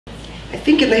I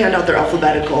think in the handout they're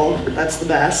alphabetical, that's the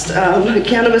best.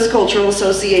 Cannabis Cultural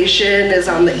Association is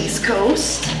on the East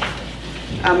Coast.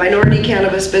 Minority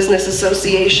Cannabis Business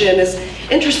Association is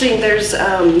interesting. There's,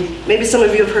 maybe some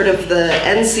of you have heard of the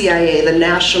NCIA, the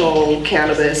National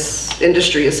Cannabis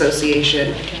Industry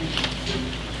Association.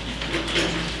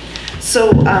 So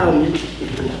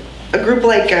a group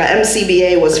like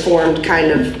MCBA was formed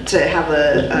kind of to have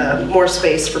a more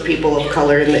space for people of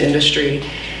color in the industry.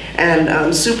 And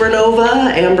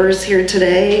Supernova, Amber's here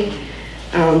today.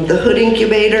 The Hood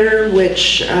Incubator,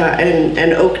 which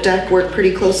and Oak Deck work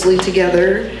pretty closely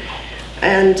together.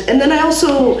 And then I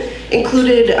also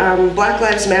included Black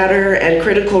Lives Matter and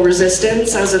Critical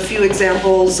Resistance as a few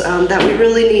examples that we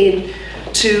really need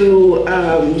to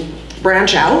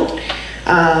branch out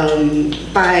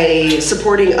by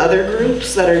supporting other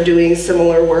groups that are doing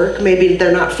similar work. Maybe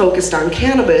they're not focused on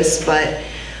cannabis, but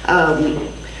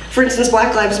for instance,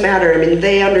 Black Lives Matter, I mean,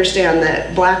 they understand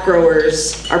that black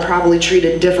growers are probably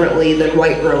treated differently than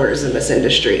white growers in this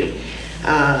industry.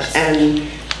 And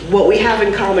what we have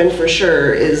in common for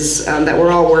sure is that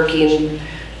we're all working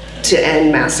to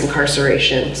end mass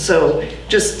incarceration. So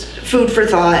just food for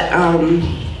thought,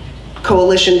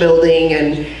 coalition building,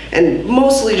 and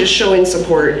mostly just showing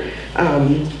support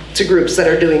to groups that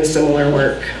are doing similar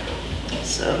work.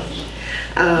 So.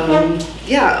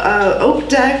 Yeah, Oak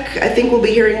Deck, I think we'll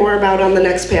be hearing more about on the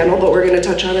next panel, but we're going to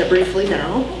touch on it briefly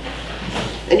now.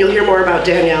 And you'll hear more about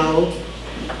Danielle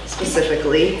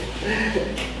specifically.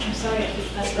 I'm sorry, I keep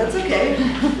pressing. That's okay.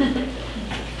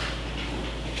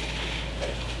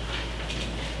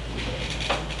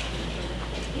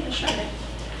 Yeah, sure.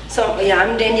 So, yeah,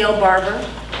 I'm Danielle Barber.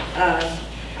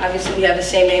 Obviously, we have the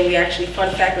same name. We actually,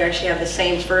 fun fact, we actually have the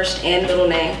same first and middle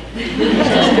name. So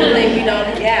it's a good thing we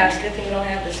don't, yeah, it's a good thing we don't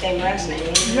have the same last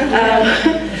name.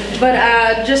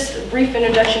 But just a brief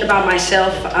introduction about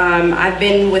myself. I've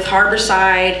been with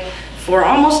Harborside for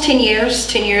almost 10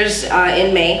 years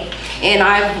in May. And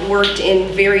I've worked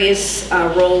in various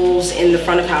roles in the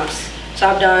front of house. So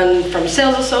I've done from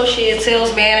sales associate,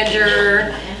 sales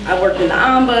manager, I worked in the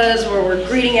Ambas where we're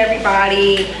greeting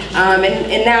everybody,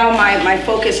 and now my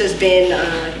focus has been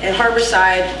at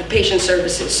Harborside, the patient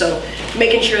services, so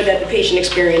making sure that the patient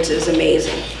experience is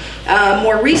amazing.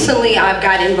 More recently, I've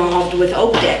got involved with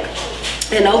Oak Deck,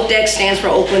 and Oak Deck stands for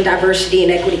Oakland Diversity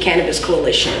and Equity Cannabis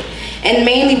Coalition. And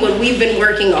mainly what we've been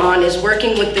working on is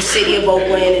working with the city of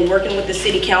Oakland and working with the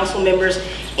city council members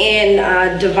in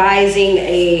devising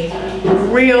a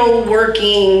real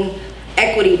working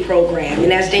equity program.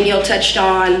 And as Danielle touched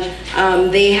on,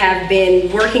 they have been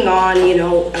working on,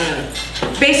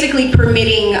 basically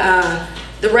permitting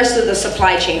the rest of the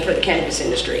supply chain for the cannabis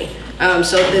industry.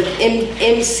 So the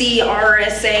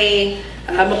MCRSA,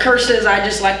 MCRSA, as I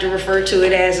just like to refer to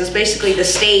it as, is basically the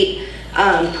state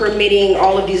permitting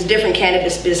all of these different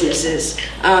cannabis businesses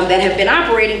that have been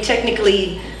operating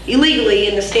technically illegally,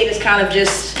 and the state is kind of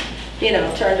just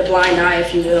turned a blind eye,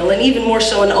 if you will. And even more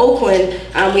so in Oakland,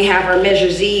 we have our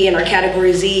Measure Z and our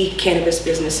Category Z cannabis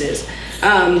businesses.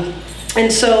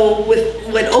 And so with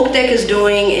what Oak Deck is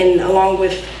doing, and along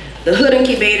with the Hood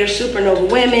Incubator, Supernova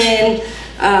Women,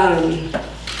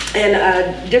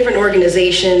 and different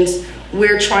organizations,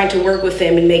 we're trying to work with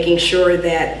them in making sure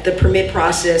that the permit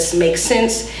process makes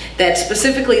sense, that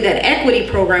specifically that equity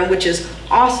program, which is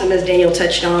awesome, as Danielle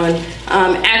touched on,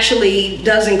 actually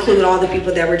does include all the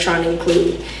people that we're trying to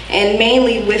include. And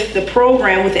mainly with the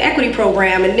program, with the equity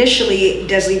program, initially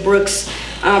Desley Brooks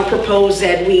proposed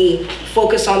that we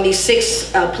focus on these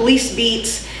 6 police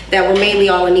beats that were mainly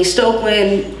all in East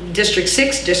Oakland, District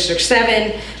 6, District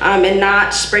 7, and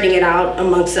not spreading it out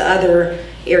amongst the other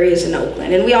areas in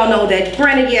Oakland. And we all know that,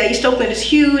 granted, yeah, East Oakland is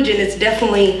huge and it's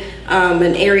definitely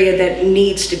an area that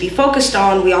needs to be focused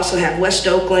on. We also have West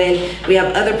Oakland, we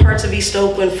have other parts of East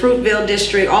Oakland, Fruitvale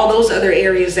District, all those other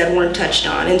areas that weren't touched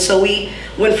on. And so we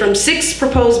went from 6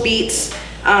 proposed beats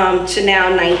to now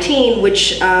 19,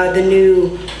 which the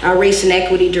new Race and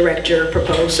Equity Director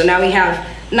proposed. So now we have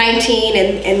 19,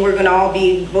 and we're gonna all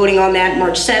be voting on that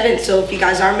March 7th. So if you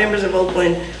guys are members of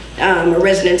Oakland, or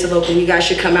residents of Oakland, you guys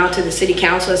should come out to the City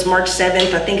Council. It's March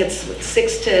 7th. I think it's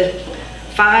 6 to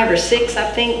 5 or 6, I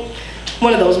think.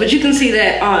 One of those, but you can see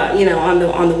that on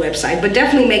the website. But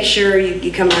definitely make sure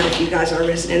you come out if you guys are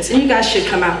residents, and you guys should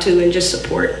come out too and just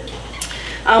support.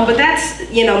 But that's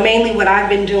mainly what I've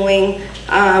been doing.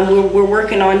 We're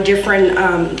working on different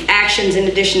actions in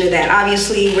addition to that.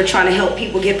 Obviously, we're trying to help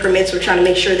people get permits. We're trying to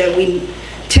make sure that we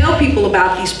tell people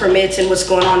about these permits and what's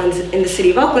going on in the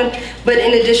city of Oakland. But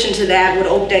in addition to that, what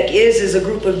OPDEC is a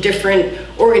group of different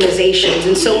organizations.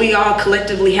 And so we all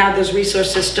collectively have those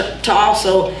resources to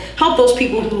also help those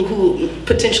people who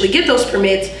potentially get those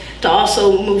permits to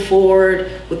also move forward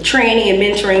with training and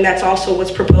mentoring. That's also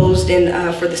what's proposed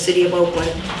for the city of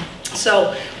Oakland.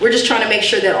 So we're just trying to make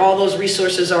sure that all those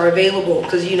resources are available,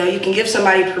 because you can give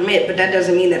somebody a permit, but that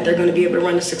doesn't mean that they're going to be able to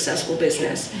run a successful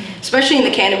business. Especially in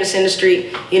the cannabis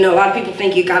industry, a lot of people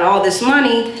think you got all this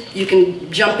money, you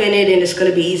can jump in it and it's going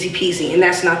to be easy peasy, and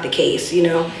that's not the case.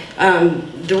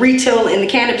 The retail in the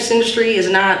cannabis industry is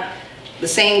not the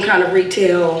same kind of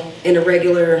retail in a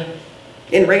regular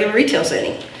retail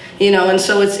setting. And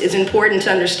so it's important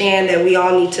to understand that we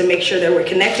all need to make sure that we're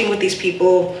connecting with these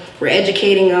people, we're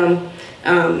educating them,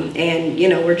 and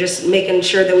we're just making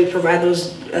sure that we provide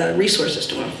those resources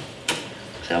to them.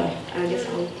 So I guess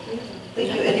I'll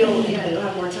Thank you, and you'll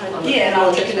have more time on the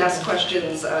panel. You can ask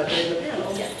questions during the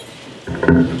panel. Yeah.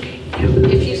 Okay.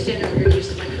 If you stand over here and use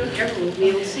the microphone, everyone will be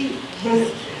able to see you.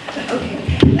 Okay.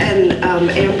 And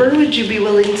Amber, would you be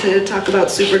willing to talk about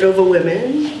Supernova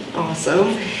Women?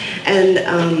 Awesome. And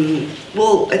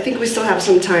I think we still have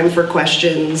some time for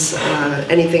questions,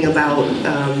 anything about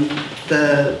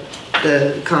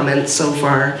the comments so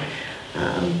far.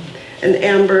 And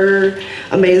Amber,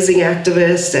 amazing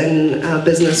activist and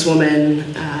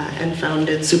businesswoman, and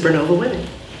founded Supernova Women.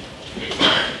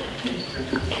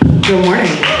 Good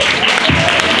morning.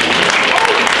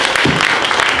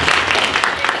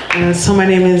 So my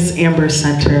name is Amber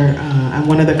Center. I'm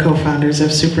one of the co-founders of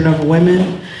Supernova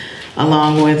Women,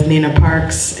 along with Nina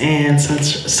Parks and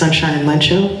Sunshine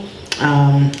Lencho.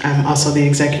 I'm also the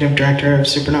executive director of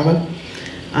Supernova.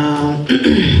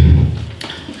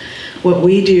 What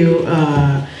we do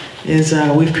is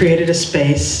we've created a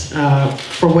space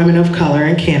for women of color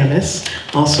in cannabis,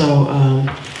 also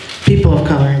people of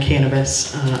color in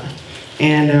cannabis,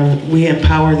 and we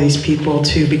empower these people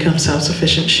to become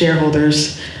self-sufficient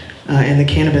shareholders in the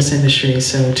cannabis industry,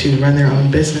 so to run their own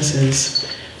businesses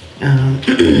and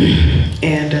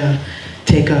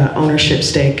take a ownership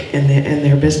stake in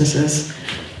their businesses.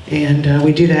 And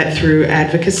we do that through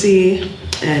advocacy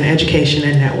and education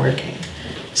and networking.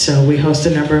 So we host a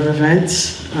number of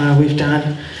events. We've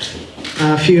done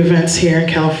a few events here in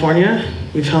California.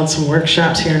 We've held some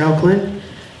workshops here in Oakland.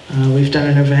 We've done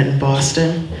an event in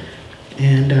Boston.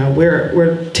 And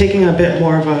we're taking a bit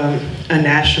more of a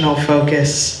national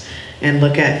focus and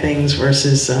look at things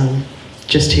versus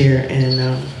just here in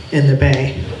the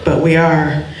Bay. But we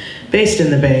are based in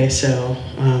the Bay, so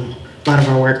a lot of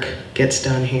our work gets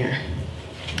done here.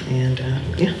 And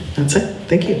yeah, that's it.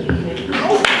 Thank you.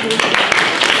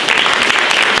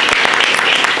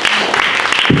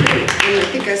 I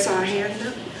think I saw a hand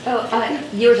up. Oh,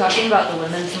 you were talking about the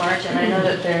Women's March, and I know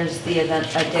that there's the event,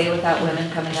 A Day Without Women,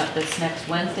 coming up this next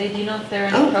Wednesday. Do you know if there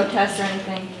are any protests or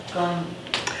anything going?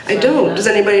 I don't. Does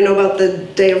anybody know about the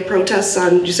day of protests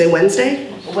on, did you say Wednesday?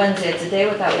 Wednesday, it's A Day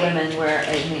Without Women, where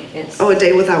it's... Oh, A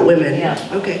Day Without Women. Yeah.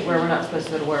 Okay. Where we're not supposed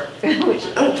to go to work, which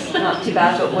is not too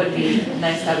bad, but would be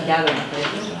nice to have a gathering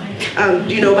place.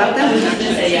 Do you know about that?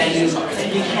 Yeah, you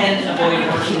can avoid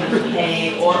working for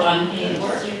paid or unpaid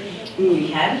work. You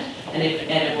can,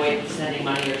 and avoid sending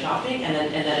money or shopping, and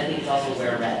then I think it's also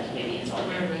wear red. Maybe it's all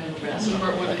wear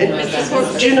red.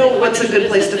 And do you know what's a good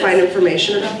place to find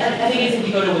information about that? I think it's if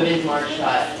you go to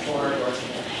womensmarch.org or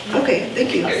something. Okay,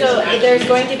 thank you. So there's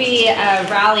going to be a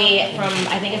rally from,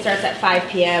 I think it starts at 5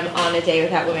 p.m. on A Day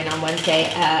Without Women on Wednesday,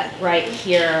 right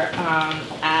here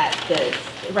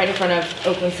right in front of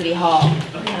Oakland City Hall.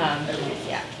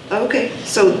 Yeah. Okay,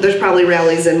 so there's probably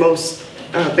rallies in most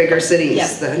bigger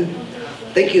cities then.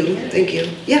 Thank you, thank you.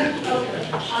 Yeah.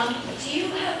 Do you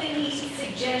have any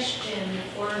suggestion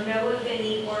or know of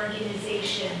any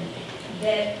organization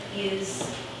that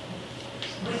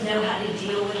would know how to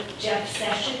deal with Jeff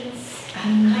Sessions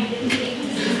kind of things?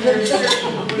 Is there a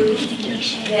certain group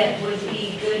that would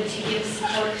be good to give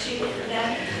support to for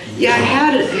that? Yeah, I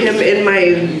had him in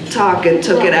my talk and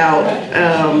took it out.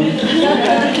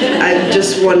 I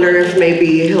just wonder if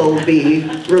maybe he'll be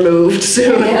removed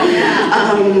soon.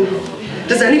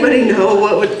 Does anybody know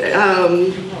what would,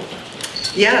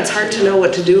 yeah, it's hard to know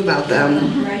what to do about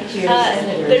them.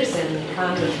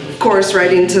 Of course,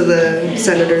 writing to the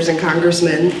senators and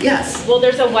congressmen, yes. Well,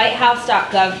 there's a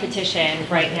whitehouse.gov petition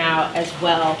right now as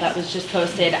well that was just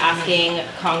posted asking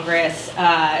Congress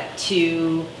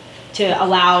to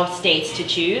allow states to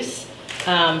choose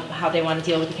how they want to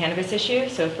deal with the cannabis issue,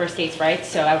 so for states' rights,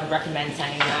 so I would recommend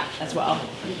signing that as well.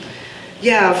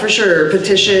 Yeah, for sure,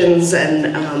 petitions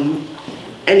and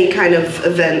any kind of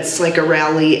events like a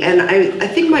rally. And I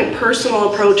think my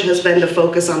personal approach has been to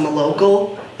focus on the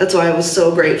local. That's why I was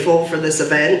so grateful for this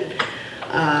event,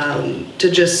 to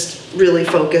just really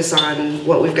focus on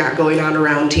what we've got going on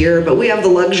around here. But we have the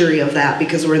luxury of that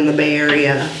because we're in the Bay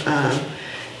Area.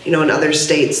 You know, in other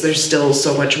states, there's still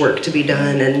so much work to be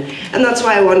done, and that's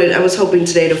why I was hoping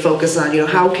today to focus on, you know,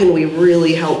 how can we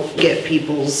really help get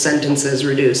people's sentences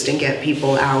reduced and get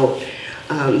people out.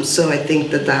 So I think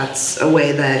that that's a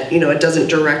way that, you know, it doesn't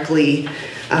directly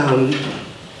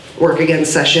work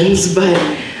against sessions, but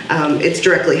it's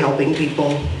directly helping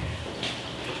people.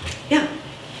 Yeah.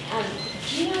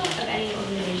 Do you know of any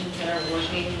organizations that are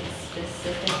working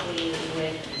specifically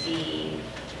with the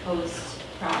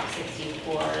post-Prop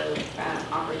 64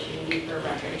 opportunity for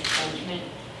record expungement?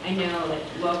 I know, like,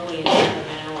 locally in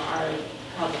Sacramento, our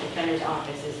public defender's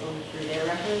office is going through their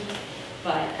records,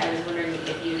 but I was wondering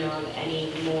if you know of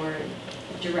any more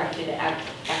directed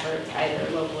efforts, either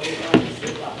locally or at the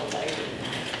state level, that are doing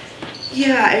that.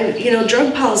 Yeah, and you know,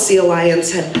 Drug Policy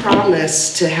Alliance had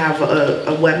promised to have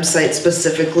a website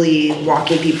specifically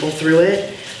walking people through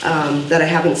it that I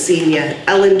haven't seen yet.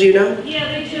 Ellen, do you know? Yeah,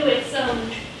 they do. It's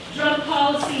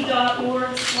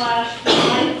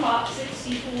drugpolicy.org/Prop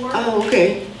 64. Oh,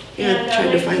 okay. Yeah, and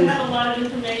trying to find they that. have a lot of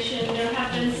information. There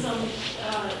have been some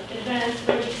events.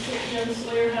 Jim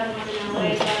Sawyer had one in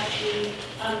LA last week.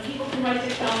 People can write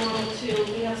to Calnormal too.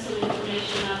 We have some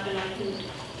information up, and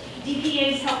DPA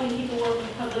is helping people work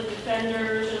with public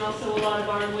defenders, and also a lot of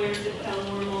our lawyers at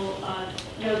Calnormal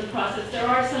know the process. There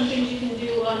are some things you can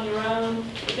do on your own,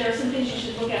 but there are some things you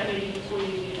should look at maybe before you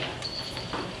do that.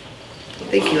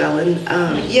 Thank you, Ellen.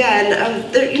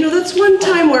 There, you know, that's one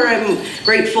time where I'm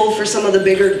grateful for some of the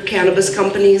bigger cannabis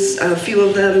companies. A few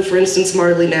of them, for instance,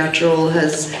 Marley Natural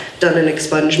has done an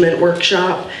expungement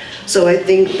workshop. So I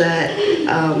think that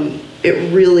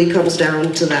it really comes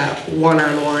down to that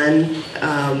one-on-one.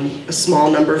 A small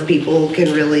number of people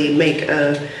can really make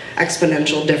an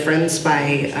exponential difference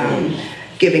by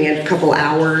giving it a couple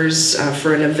hours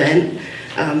for an event.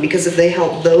 Because if they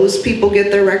help those people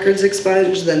get their records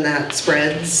expunged, then that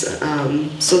spreads.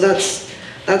 So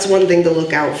that's one thing to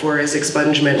look out for, is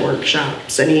expungement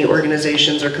workshops. Any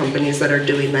organizations or companies that are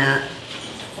doing that.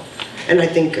 And I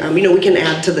think you know, we can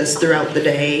add to this throughout the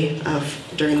day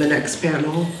during the next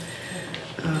panel.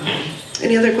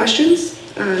 Any other questions?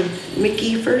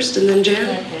 Mickey first, and then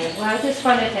Jan. Okay. Well, I just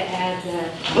wanted to add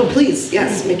that. Oh, please,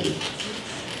 yes, Mickey.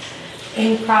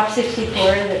 In Prop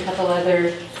 64, the couple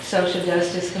other social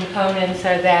justice components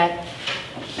are that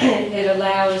it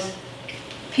allows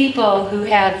people who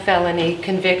have felony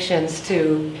convictions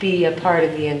to be a part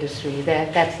of the industry.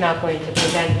 That's not going to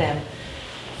prevent them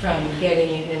from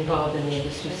getting involved in the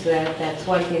industry. So that's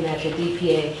one thing that the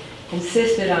DPA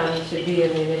insisted on should be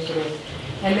in the initiative.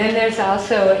 And then there's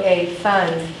also a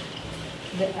fund,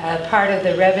 part of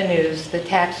the revenues, the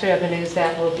tax revenues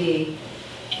that will be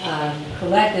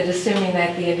collected, assuming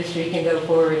that the industry can go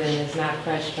forward and is not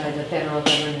crushed by the federal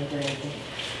government or anything.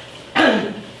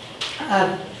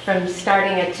 From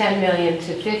starting at $10 million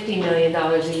to $50 million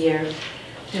a year,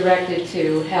 directed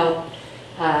to help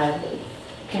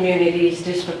communities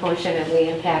disproportionately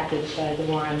impacted by the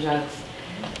war on drugs.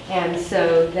 And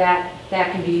so that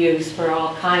can be used for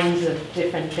all kinds of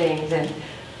different things, and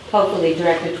hopefully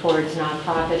directed towards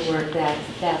nonprofit work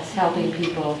that's helping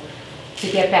people to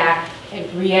get back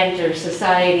and re-enter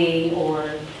society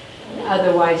or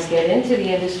otherwise get into the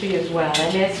industry as well.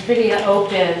 And it's pretty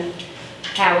open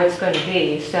how it's going to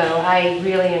be. So I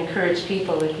really encourage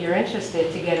people, if you're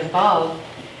interested, to get involved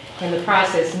in the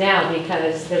process now,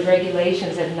 because the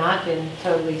regulations have not been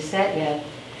totally set yet.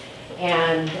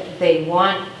 And they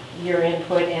want your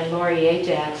input, and Lori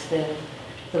Ajax, the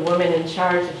woman in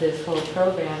charge of this whole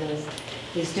program,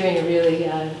 is doing a really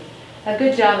a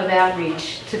good job of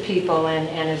outreach to people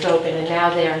and is open. And now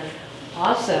they're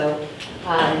also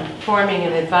forming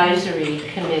an advisory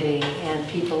committee, and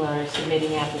people are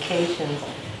submitting applications.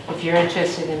 If you're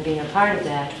interested in being a part of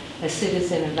that, a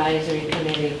citizen advisory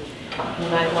committee, you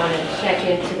might want to check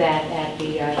into that at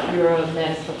the Bureau of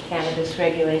Medical Cannabis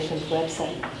Regulations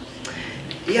website.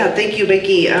 Yeah, thank you,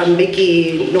 Mickey.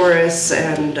 Mickey Norris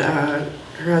and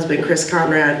her husband, Chris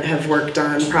Conrad, have worked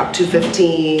on Prop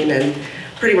 215 and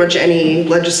pretty much any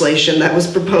legislation that was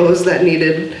proposed that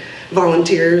needed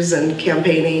volunteers and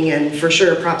campaigning, and for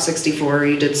sure Prop 64,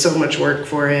 you did so much work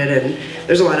for it, and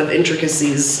there's a lot of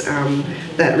intricacies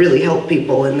that really help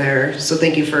people in there. So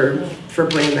thank you for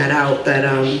pointing that out, that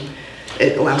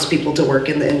it allows people to work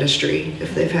in the industry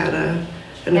if they've had a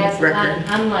record.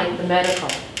 Unlike the medical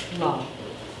law.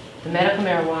 The medical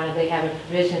marijuana, they have a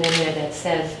provision in there that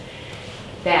says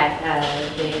that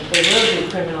they will do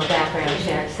criminal background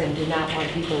checks and do not want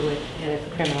people with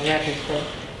criminal records. But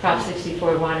Prop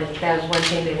 64 that was one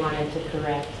thing they wanted to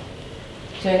correct.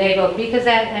 To enable, because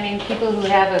people who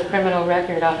have a criminal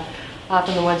record are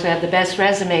often the ones who have the best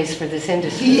resumes for this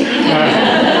industry.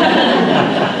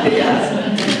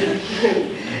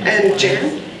 And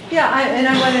Jan? Yeah,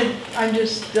 I'm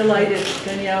just delighted,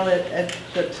 Danielle, at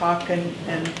the talk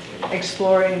and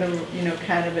exploring the,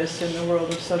 cannabis in the world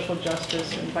of social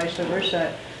justice and vice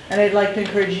versa. And I'd like to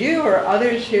encourage you or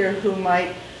others here who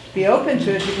might be open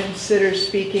to it to consider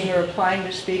speaking or applying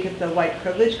to speak at the White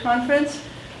Privilege Conference,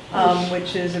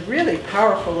 which is a really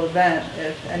powerful event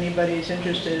if anybody's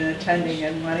interested in attending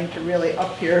and wanting to really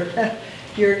up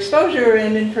your exposure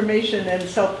and information and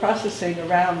self-processing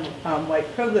around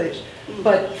white privilege.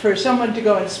 But for someone to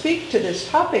go and speak to this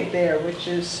topic there, which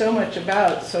is so much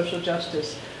about social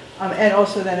justice, and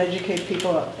also then educate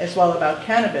people as well about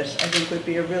cannabis, I think would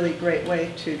be a really great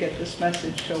way to get this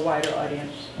message to a wider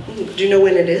audience. Do you know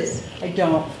when it is? I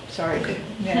don't, sorry. Okay.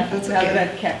 Yeah, That's now okay.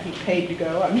 that I can't be paid to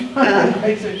go, I'm not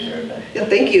quite so sure. But. Yeah,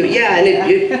 thank you. Yeah, and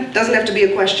it doesn't have to be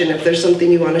a question. If there's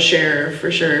something you want to share,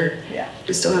 for sure. Yeah.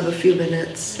 We still have a few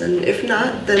minutes. And if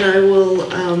not, then I will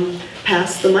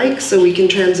pass the mic so we can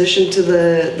transition to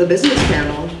the business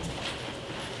panel.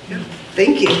 Yeah.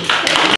 Thank you.